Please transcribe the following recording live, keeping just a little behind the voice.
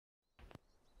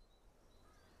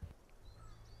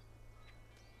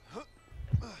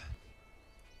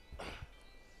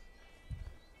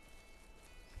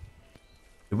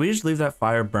we just leave that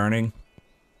fire burning?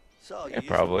 So, Yeah,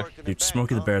 probably. Dude,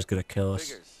 Smokey the Bear's gonna kill us.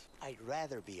 Figures. I'd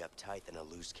rather be uptight than a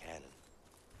loose cannon.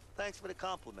 Thanks for the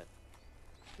compliment.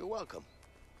 You're welcome.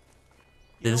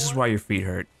 Dude, this is why your feet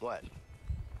hurt. What?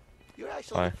 You're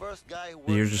actually Why? the first guy who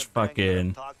You're works just in a bank that I've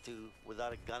fucking- talked to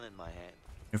without a gun in my hand.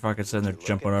 You're fucking sitting there Look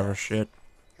jumping at over that. shit.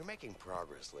 You're making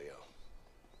progress, Leo.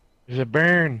 There's a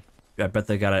burn. I bet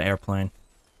they got an airplane.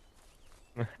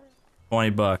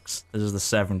 $20. This is the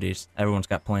 70s. Everyone's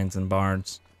got planes and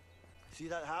barns. See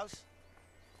that house?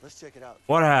 Let's check it out.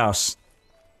 What house?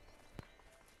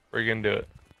 We're gonna do it.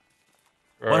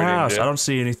 We're What already in house? jail. I don't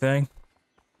see anything.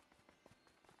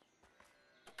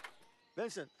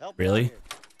 Vincent, help me Really? out here.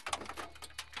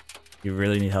 You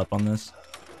really need help on this?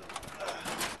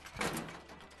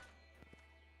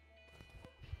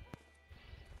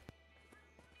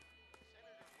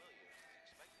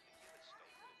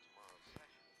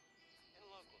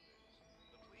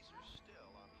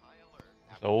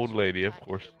 The old lady, of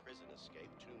course.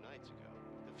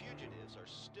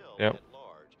 Yep.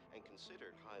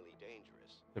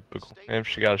 Typical. And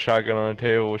she got a shotgun on the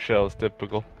table with shells.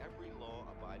 Typical.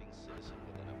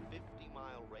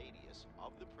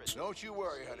 Don't you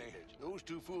worry, honey. Those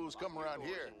two fools come around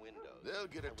here. They'll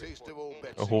get a taste of old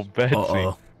Betsy. Oh, Betsy.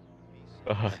 Uh-oh.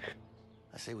 Fuck.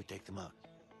 I say we take them out.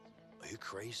 Are you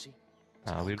crazy?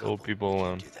 Nah, leave the old people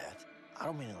alone. Do that. I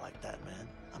don't mean it like that, man.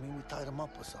 I mean we tied them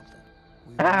up with something.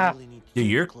 We Ah. really need to Dude,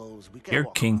 keep you're- clothes. We can't you're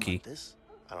walk around kinky. like this.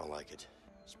 I don't like it.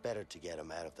 It's better to get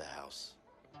them out of the house.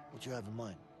 What you have in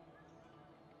mind?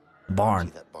 Barn.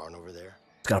 See that barn over there?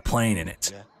 It's got a plane in it.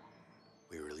 Yeah.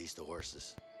 We release the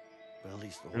horses.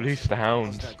 Release the horses. Release the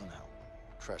hounds. How's that gonna help?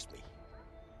 Trust me.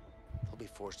 They'll be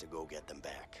forced to go get them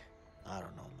back. I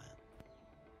don't know, man.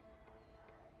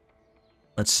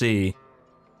 Let's see. What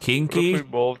if Kinky we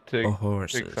both take, or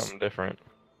take horses? something different?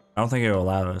 I don't think it will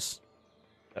allow us.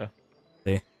 Yeah.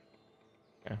 See?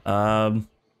 Yeah.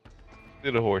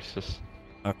 Do the horses.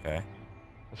 Okay.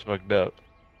 That's fucked up.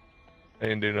 They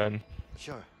didn't do nothing.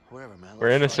 Sure, whatever, man. We're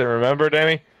Let's innocent, try it. remember,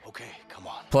 Danny? Okay, come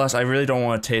on. Plus, I really don't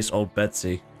want to taste old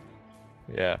Betsy.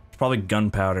 Yeah. It's probably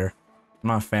gunpowder. I'm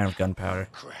not a fan of gunpowder.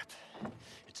 Crap.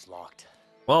 It's locked.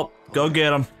 Well, go get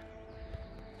them.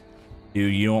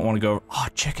 Dude, you don't want to go. Oh,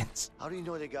 chickens. How do you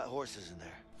know they got horses in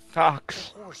there?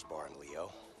 Cocks. Horse barn,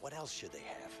 Leo. What else should they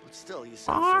have? But still, you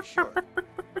sound so sure.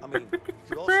 I mean, it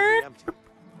could also be empty.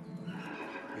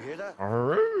 You hear that?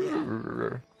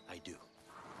 I do.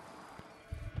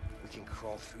 We can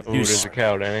crawl through. Ooh, there's a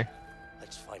cow, Danny.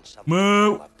 Let's find something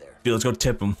Moo. up there. Dude, let's go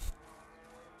tip him.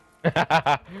 Come They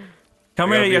here,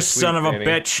 gotta be you asleep, son of a Danny.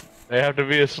 bitch. They have to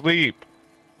be asleep.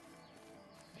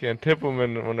 Can't tip them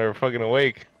when they're fucking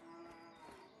awake.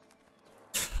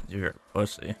 You're a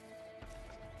pussy.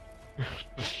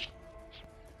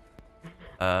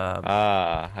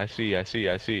 Ah, I see. Yeah,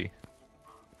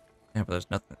 but there's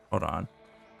nothing. Hold on.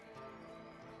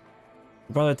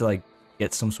 We probably have to like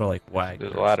get some sort of like wag.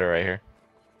 There's a ladder right here.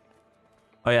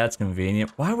 Oh yeah, that's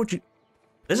convenient. Why would you?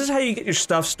 This is how you get your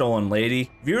stuff stolen, lady.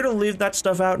 If you were to leave that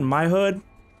stuff out in my in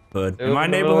my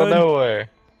neighborhood, Nowhere.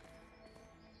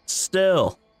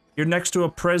 still, you're next to a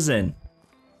prison.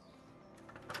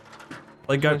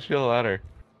 Like Don't steal the ladder.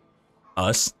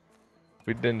 us.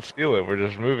 We didn't steal it. We're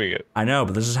just moving it. I know,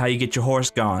 but this is how you get your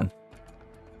horse gone.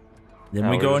 Then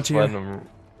Now we we're go just into letting your. them.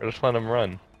 We're just letting them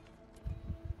run.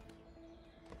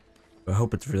 I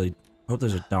hope it's really. I hope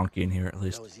there's a donkey in here at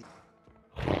least. That was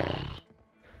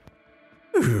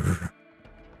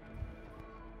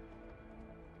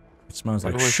It smells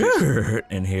like Horses. shirt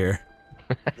in here.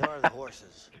 There are the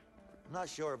horses. I'm not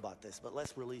sure about this, but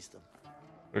let's release them.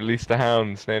 Release the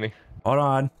hounds, Danny. Hold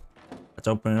on. Let's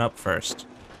open it up first.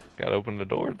 Gotta open the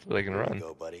door so they can Here you run.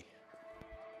 go, buddy.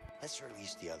 Let's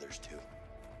release the others too.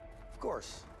 Of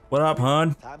course. What up,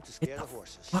 hun? Time to scare the the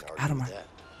horses. fuck Sorry out of with my- that.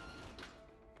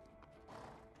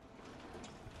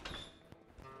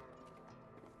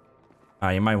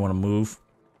 You might want to move.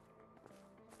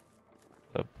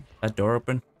 Up. That door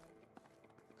open?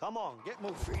 Come on, get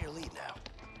moving. Free to lead now.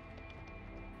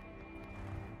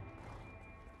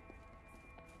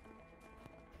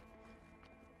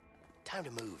 Time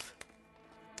to move.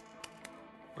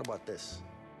 What about this?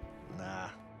 Nah,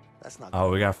 that's not.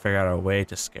 Oh, we gotta figure out a way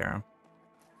to scare him.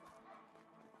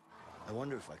 I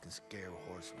wonder if I can scare a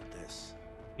horse with this.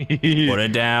 Put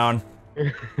it down.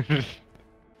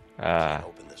 Ah, Can't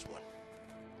open this one.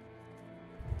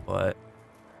 What?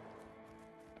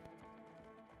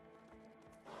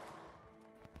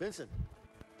 Vincent,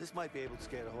 this might be able to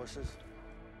scare the horses.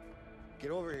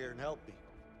 Get over here and help me.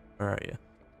 Where are you?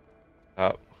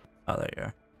 up. Oh, there you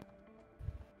are.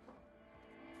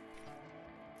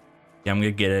 Yeah, I'm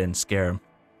gonna get it and scare him.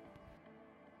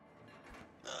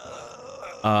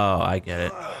 Oh, I get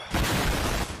it.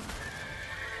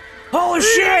 Holy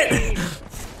shit!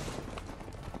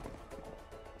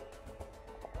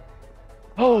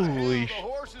 Holy The sh!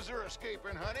 horses are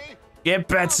escaping, honey. Get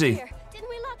Betsy. Here, didn't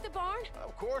we lock the barn?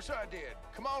 Of course I did.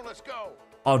 Come on, let's go.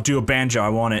 I'll do a banjo. I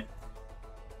want it.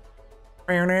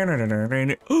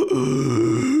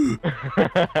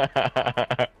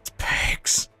 It's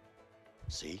pigs.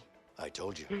 See? I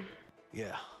told you.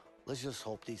 Yeah. Let's just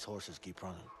hope these horses keep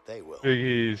running. They will.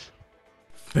 Piggies.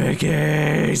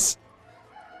 Piggies.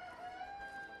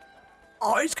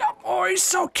 Oh, he's got. Oh, he's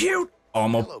so cute. Oh,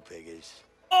 Hello, piggies.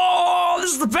 oh,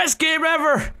 this is the best game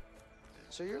ever.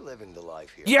 So you're living the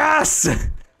life here. Yes.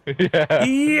 Yeah.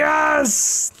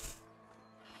 Yes.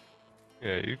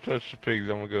 Yeah, you touch the pigs,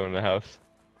 I'm gonna go in the house.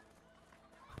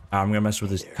 I'm gonna mess with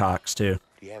his cocks too.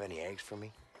 Do you have any eggs for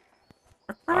me?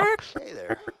 Ox? Hey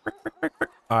there.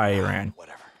 Alright, he ran.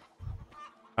 Whatever.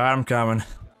 I'm coming.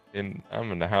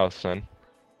 I'm in the house, son.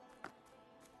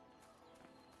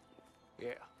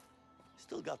 Yeah.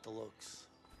 Still got the looks.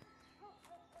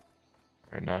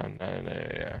 Or not,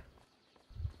 yeah.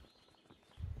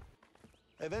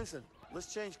 Hey, Vincent,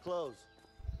 let's change clothes.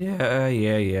 Yeah.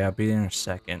 I'll be there in a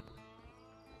second.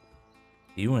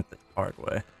 You went the hard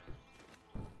way.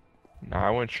 Nah,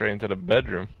 I went straight into the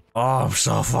bedroom. Oh, I'm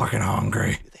so fucking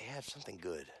hungry. Do they have something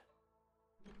good?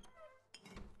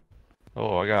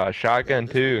 Oh, I got a shotgun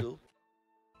This will too. do.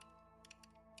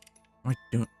 What am I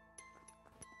doing?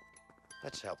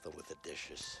 Let's help them with the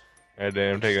dishes. Hey,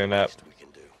 damn, What's taking the a nap. least we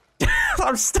can do?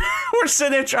 We're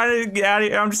sitting there trying to get out of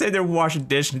here. I'm sitting there washing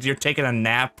dishes. You're taking a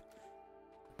nap.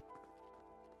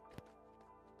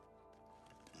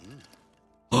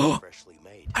 Freshly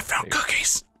made. I found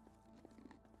cookies.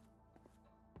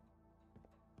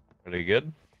 Are they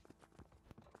good?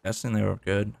 Guessing they were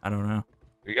good. I don't know.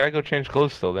 We gotta go change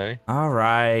clothes still, Danny. All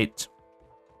right.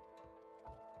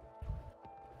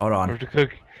 Hold on. Where's the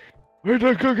cookie? Where's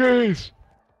the cookies?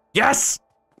 Yes.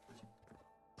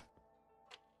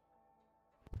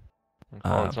 I'm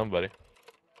calling somebody.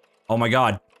 Oh my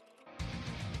god.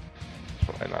 It's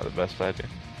probably not the best idea.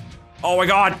 Oh my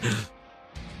god.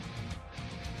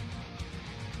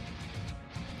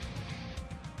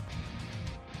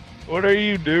 What are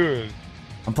you doing?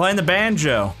 I'm playing the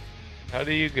banjo. How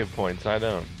do you get points? I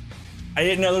don't. I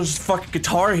didn't know there was a fucking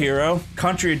Guitar Hero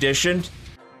Country Edition.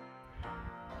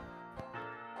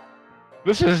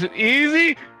 This is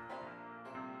easy.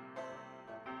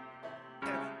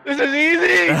 This is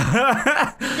easy.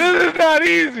 This is not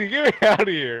easy. Get me out of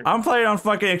here. I'm playing on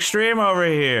fucking Extreme over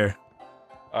here.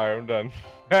 Alright, I'm done.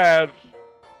 Alright,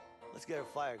 Let's get a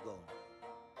fire going.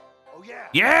 Oh yeah.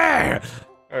 Yeah.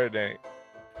 Danny.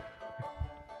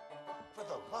 For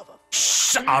the love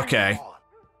of Okay.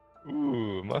 God.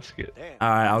 Ooh, musket. Damn. All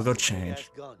right, I'll go This is a big-ass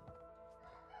change. gun.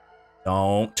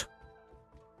 Don't.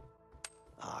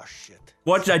 Ah, shit.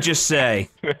 What did I just say?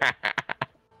 All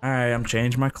right, I'm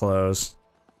changing my clothes.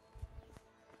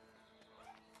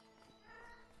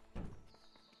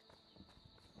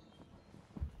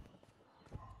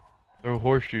 Throw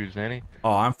horseshoes, Danny.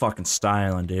 Oh, I'm fucking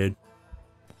styling, dude.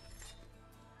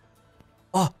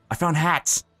 Oh, I found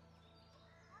hats.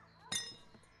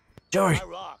 Joey. I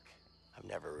rock. I've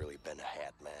never really been a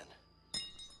hat man.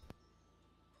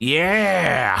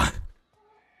 Yeah.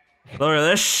 Look at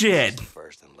this This shit. is the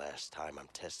first and last time I'm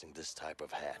testing this type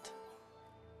of hat.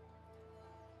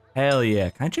 Hell yeah.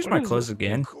 Can I change What my is clothes it?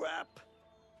 again? Crap.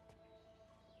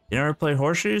 You never played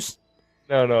horseshoes?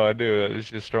 No, I do. It's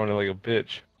just throwing it like a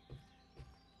bitch.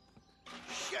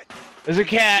 Shit. There's a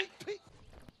cat.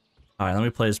 Alright, let me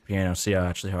play this piano, see how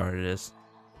actually hard it is.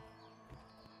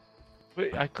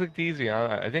 Wait, I clicked easy.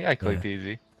 I think I clicked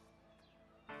easy.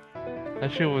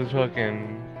 That shit was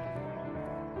fucking.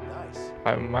 Nice.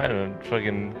 I might have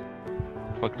fucking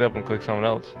fucked up and clicked someone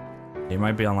else. You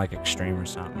might be on like Extreme or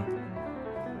something.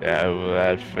 Yeah, well,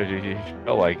 that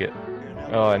felt like it.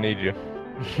 Oh, I need you.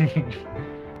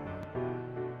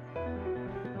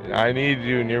 I need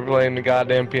you, and you're playing the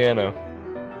goddamn piano.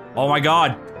 Oh my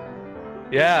god!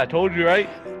 Yeah, I told you, right?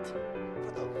 Damn it.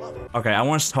 For the love of Okay, I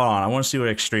want to hold on. I want to see what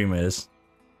Extreme is.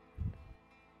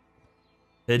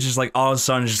 It's just like all of a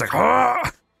sudden, it's just like,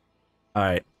 ah! All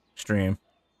right, Extreme.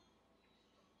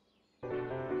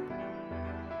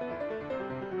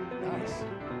 nice.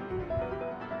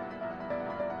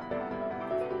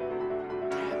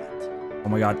 Damn it. Oh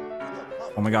my god! For the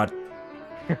love Oh my god!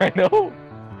 I know.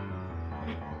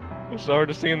 It's hard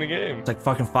to see in the game. It's like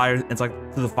fucking fire. It's like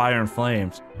through the fire and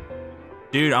flames.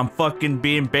 Dude, I'm fucking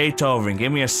being Beethoven.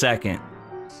 Give me a second.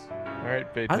 All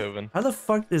right, Beethoven. How the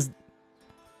fuck is?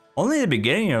 Only the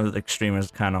beginning of the Extreme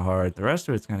is kind of hard. The rest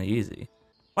of it's kind of easy.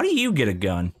 Why do you get a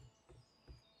gun?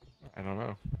 I don't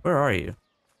know. Where are you?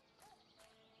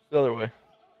 The other way.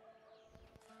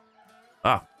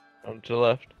 Oh, To the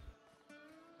left.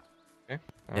 Okay.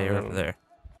 yeah, you're over there.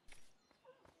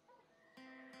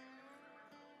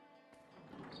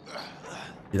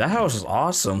 Dude, that house is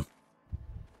awesome.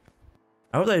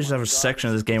 I hope they just have a section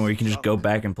of this game where you can just go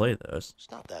back and play those. It's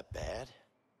not that bad.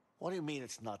 What do you mean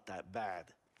it's not that bad?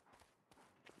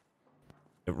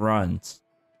 It runs.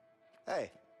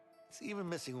 Hey, it's even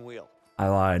missing a wheel. I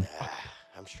lied.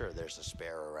 I'm sure there's a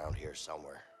spare around here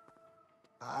somewhere.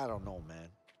 I don't know, man.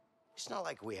 It's not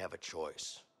like we have a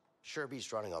choice.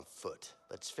 Sherby's running on foot.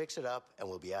 Let's fix it up and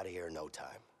we'll be out of here in no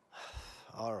time.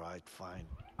 All right, fine.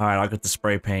 Alright, I'll get the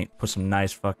spray paint, put some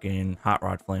nice fucking hot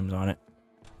rod flames on it.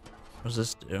 What does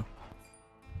this do?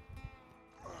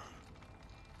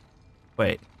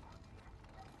 Wait.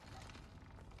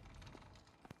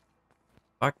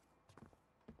 Fuck.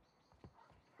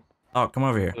 Oh, come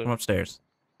over here. Come upstairs.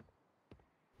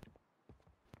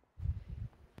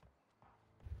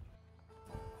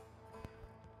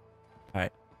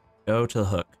 Alright. Go to the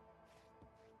hook.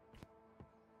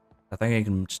 I think I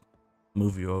can just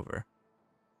move you over.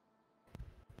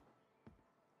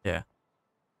 Yeah.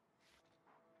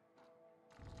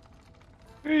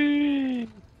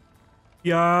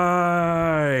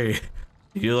 Yay!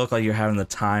 You look like you're having the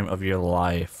time of your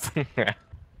life.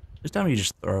 Just tell me you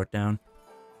just throw it down.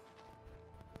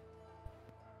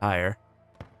 Higher.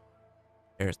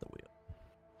 There's the wheel.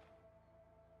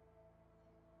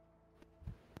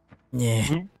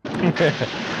 Yeah.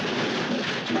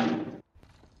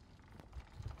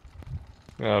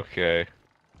 Okay.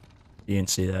 You didn't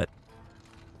see that.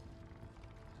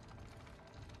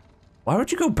 Why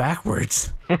would you go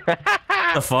backwards?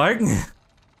 The fuck? Yeah,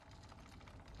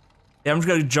 I'm just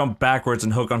gonna jump backwards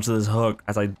and hook onto this hook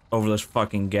as I over this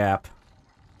fucking gap.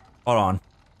 Hold on.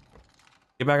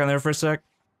 Get back on there for a sec.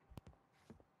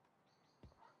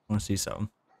 I wanna see something.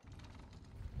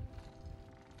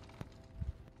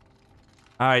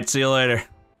 Alright, see you later.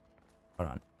 Hold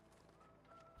on.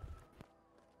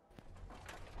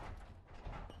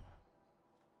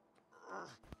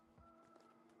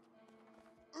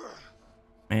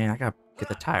 Man, I gotta get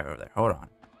the tire over there. Hold on.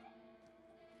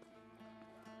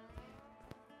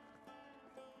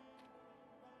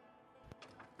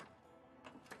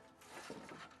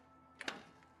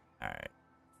 Alright.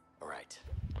 Alright.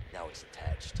 Now it's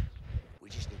attached. We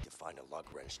just need to find a lug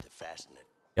wrench to fasten it.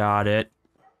 Got it.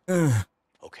 Ugh.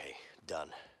 Okay,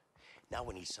 done. Now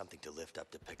we need something to lift up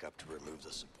to pick up to remove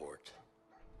the support.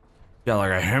 Got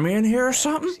like a Hemi in here or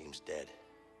something? Seems dead.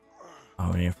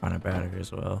 Oh, we need to find a battery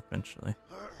as well, eventually.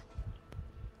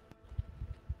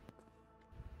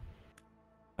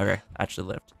 Okay, actually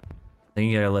lift. I think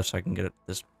you gotta lift so I can get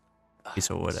this piece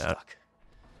of wood out. Stuck.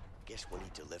 Guess we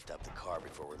need to lift up the car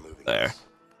before we're moving. There. This.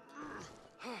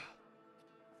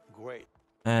 Great.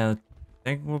 I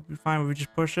think we'll be fine if we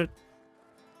just push it.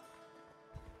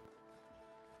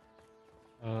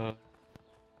 Where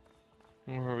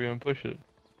are we gonna push it?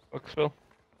 Bucksville?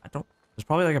 I don't. There's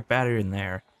probably like a battery in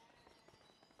there.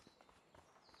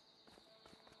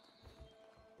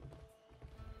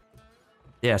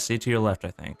 Yeah, see to your left, I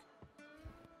think.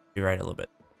 You're right a little bit.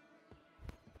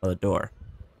 Oh, the door.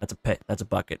 That's a pit. That's a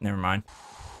bucket. Never mind.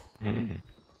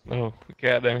 Oh, the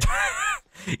cat there.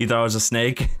 You thought it was a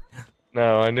snake?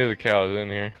 No, I knew the cow was in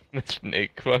here. The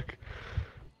snake, fuck.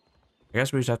 I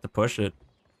guess we just have to push it.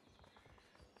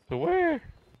 To where?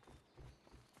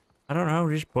 I don't know.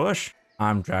 Just push.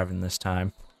 I'm driving this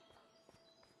time.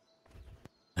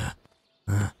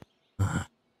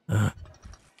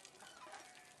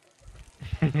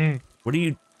 What are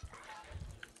you?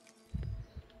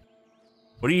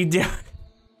 What are you doing?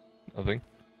 Nothing.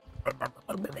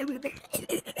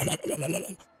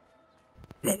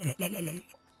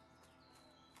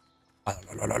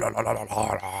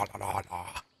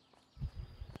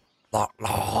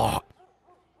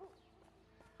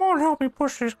 Won't help me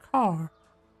push this car.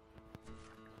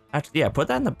 Actually, yeah, put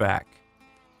that in the back.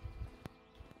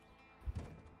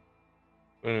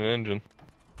 Put an engine.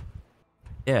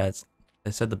 Yeah, it's. They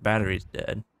said the battery's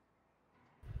dead.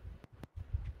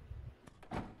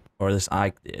 Or this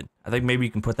Ike did. I think maybe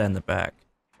you can put that in the back.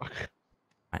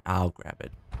 Fine, I'll grab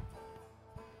it.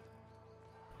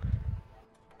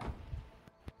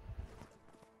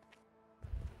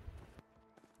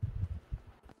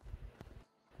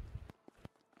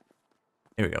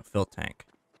 Here we go, fill tank.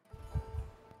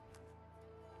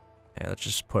 Okay, let's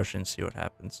just push and see what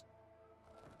happens.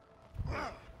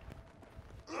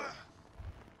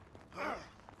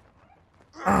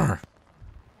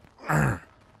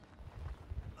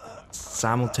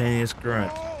 Simultaneous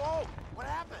grunt. What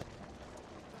happened?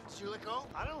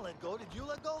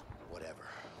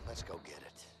 Let's go get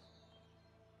it.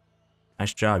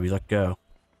 Nice job, you let go.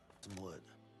 Some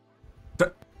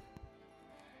wood.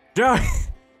 Joey!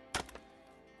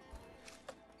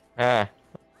 Ah.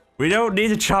 We don't need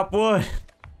to chop wood.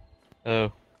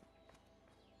 Oh.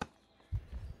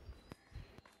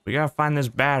 We gotta find this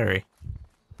battery.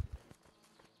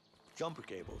 Jumper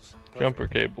cables. Jumper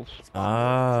cables.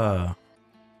 Ah.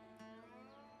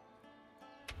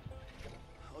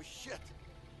 Oh shit.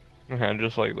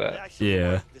 Just like I that. actually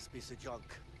Yeah. like this piece of junk.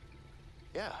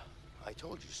 Yeah, I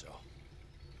told you so.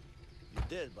 You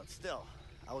did, but still,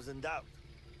 I was in doubt.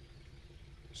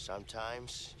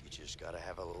 Sometimes you just gotta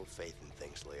have a little faith in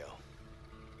things, Leo.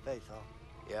 Faith, huh?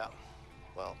 Yeah.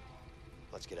 Well,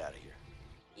 let's get out of here.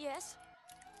 Yes?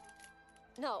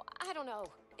 No, I don't know.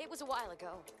 It was a while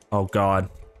ago. Oh god.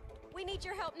 We need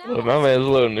your help now. Look, my man's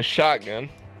loading a shotgun.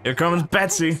 Here comes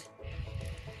Betsy.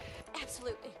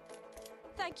 Absolutely.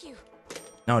 Thank you.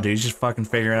 No, dude, he's just fucking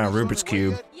figuring out Rubik's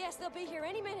Cube. Yes, they'll be here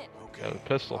any minute. Okay. Got a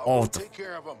pistol. I'll Oh, go the- take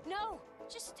care of them. No,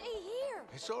 just stay here.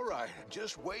 It's all right.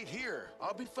 Just wait here.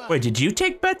 I'll be fine. Wait, did you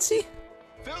take Betsy?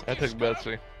 Filthy I took stuff.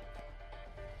 Betsy.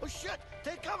 Oh shit!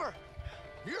 Take cover!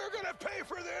 You're gonna pay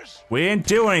for this. We didn't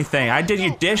do anything. I did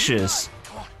your dishes.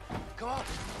 Come on, come on.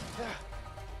 Yeah.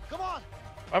 Come on!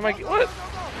 I might get what?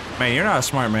 Man, you're not a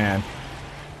smart man.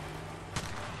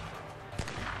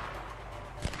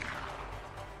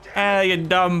 Ah, you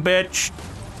dumb bitch.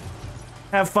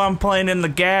 Have fun playing in the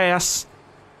gas.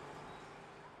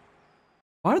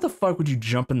 Why the fuck would you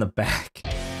jump in the back?